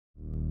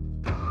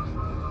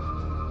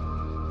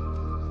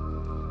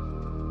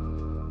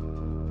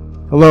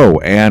Hello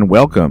and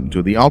welcome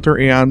to the Alter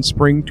Aeon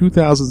Spring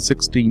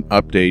 2016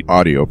 Update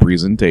audio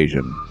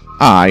presentation.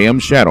 I am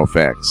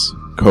Shadowfax,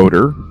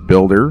 coder,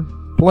 builder,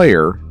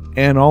 player,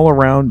 and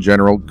all-around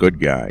general good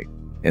guy.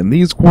 In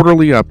these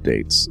quarterly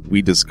updates,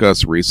 we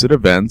discuss recent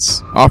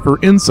events, offer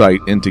insight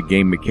into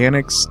game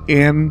mechanics,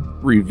 and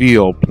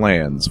reveal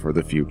plans for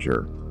the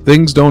future.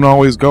 Things don't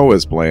always go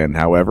as planned,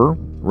 however.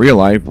 Real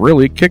life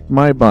really kicked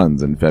my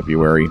buns in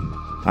February.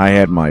 I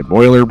had my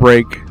boiler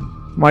break,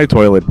 my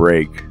toilet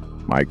break,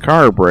 my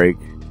car break,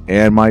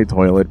 and my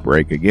toilet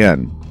break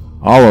again,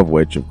 all of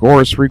which of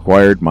course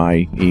required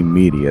my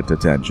immediate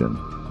attention.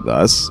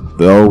 Thus,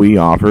 though we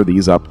offer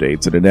these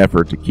updates in an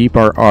effort to keep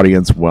our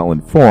audience well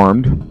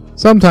informed,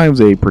 sometimes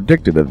a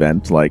predicted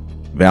event like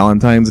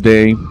Valentine's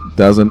Day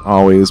doesn't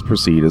always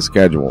proceed as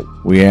scheduled.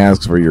 We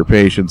ask for your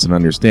patience and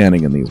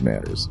understanding in these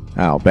matters.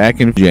 Now,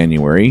 back in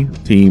January,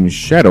 Team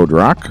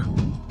Shadowdrock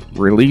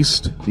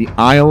released the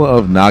Isle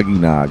of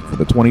Nagi for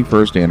the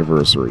 21st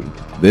anniversary.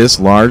 This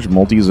large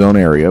multi-zone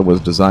area was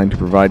designed to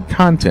provide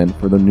content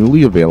for the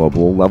newly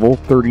available level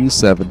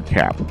 37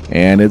 cap,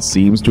 and it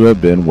seems to have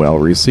been well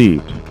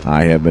received.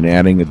 I have been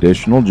adding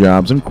additional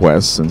jobs and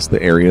quests since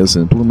the area's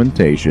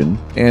implementation,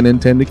 and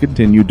intend to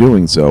continue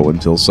doing so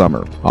until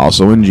summer.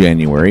 Also in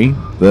January,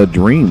 the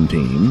Dream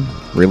Team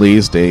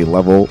released a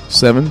level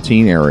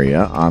 17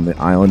 area on the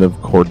island of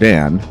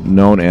Cordan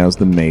known as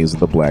the Maze of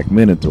the Black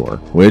Minotaur,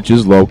 which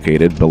is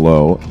located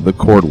below the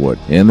Cordwood.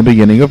 In the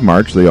beginning of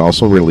March, they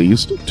also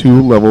released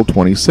 2 level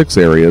 26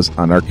 areas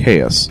on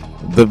Arceus,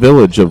 the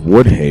village of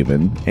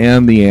Woodhaven,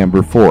 and the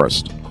Amber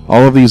Forest.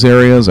 All of these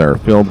areas are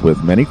filled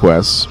with many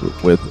quests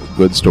with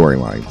good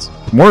storylines.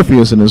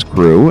 Morpheus and his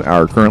crew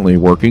are currently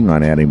working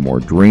on adding more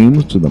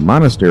dreams to the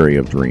Monastery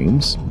of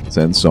Dreams,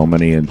 since so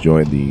many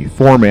enjoyed the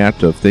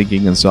format of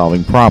thinking and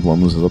solving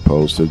problems as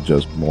opposed to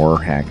just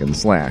more hack and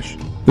slash.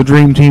 The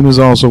Dream Team is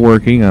also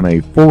working on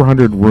a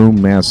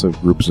 400-room massive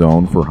group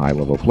zone for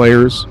high-level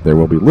players. There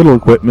will be little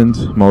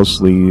equipment,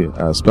 mostly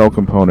spell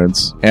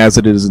components, as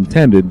it is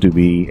intended to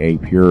be a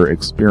pure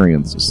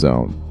experience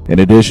zone. In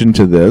addition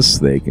to this,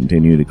 they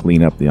continue to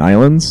clean up the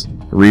islands,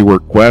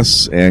 rework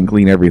quests, and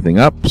clean everything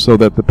up so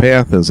that the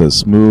path is as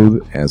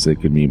smooth as it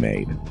can be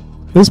made.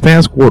 This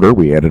past quarter,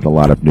 we added a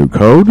lot of new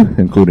code,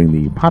 including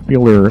the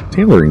popular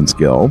tailoring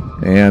skill,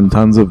 and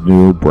tons of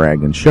new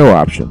brag and show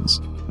options.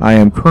 I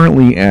am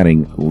currently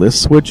adding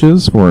list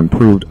switches for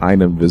improved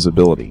item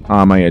visibility.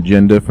 On my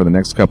agenda for the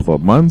next couple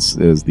of months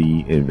is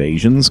the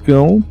evasion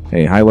skill,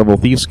 a high-level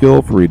thief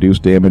skill for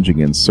reduced damage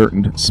against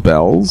certain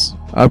spells,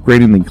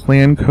 upgrading the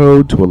clan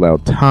code to allow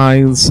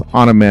tithes,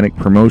 automatic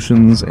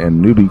promotions,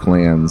 and newbie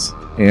clans,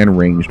 and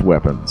ranged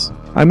weapons.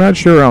 I'm not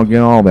sure I'll get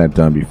all that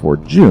done before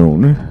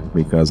June,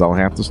 because I'll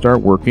have to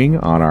start working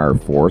on our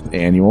 4th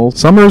annual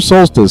Summer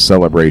Solstice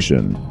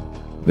celebration.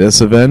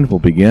 This event will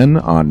begin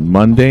on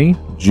Monday,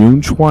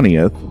 June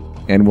 20th,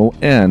 and will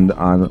end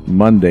on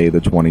Monday the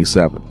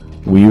 27th.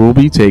 We will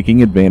be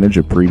taking advantage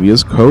of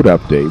previous code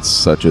updates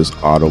such as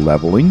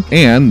auto-leveling,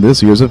 and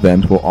this year's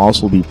event will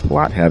also be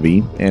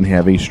plot-heavy and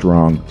have a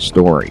strong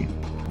story.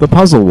 The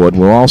Puzzlewood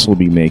will also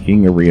be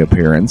making a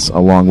reappearance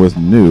along with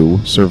new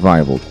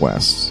survival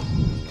quests.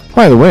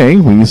 By the way,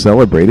 we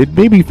celebrated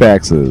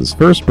Babyfax's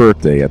first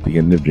birthday at the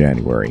end of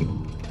January.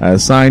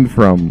 Aside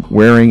from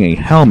wearing a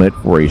helmet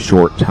for a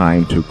short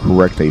time to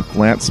correct a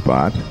flat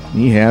spot,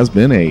 he has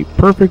been a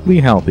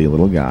perfectly healthy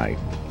little guy.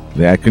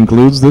 That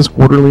concludes this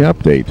quarterly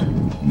update.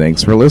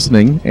 Thanks for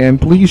listening, and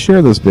please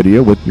share this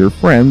video with your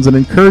friends and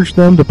encourage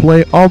them to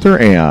play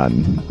Alter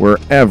Aeon, where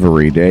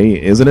every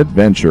day is an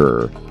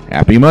adventure.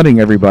 Happy mudding,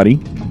 everybody!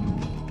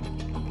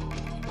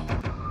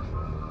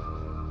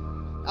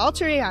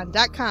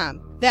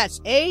 AlterAeon.com. That's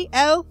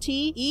ALTERAEON.com.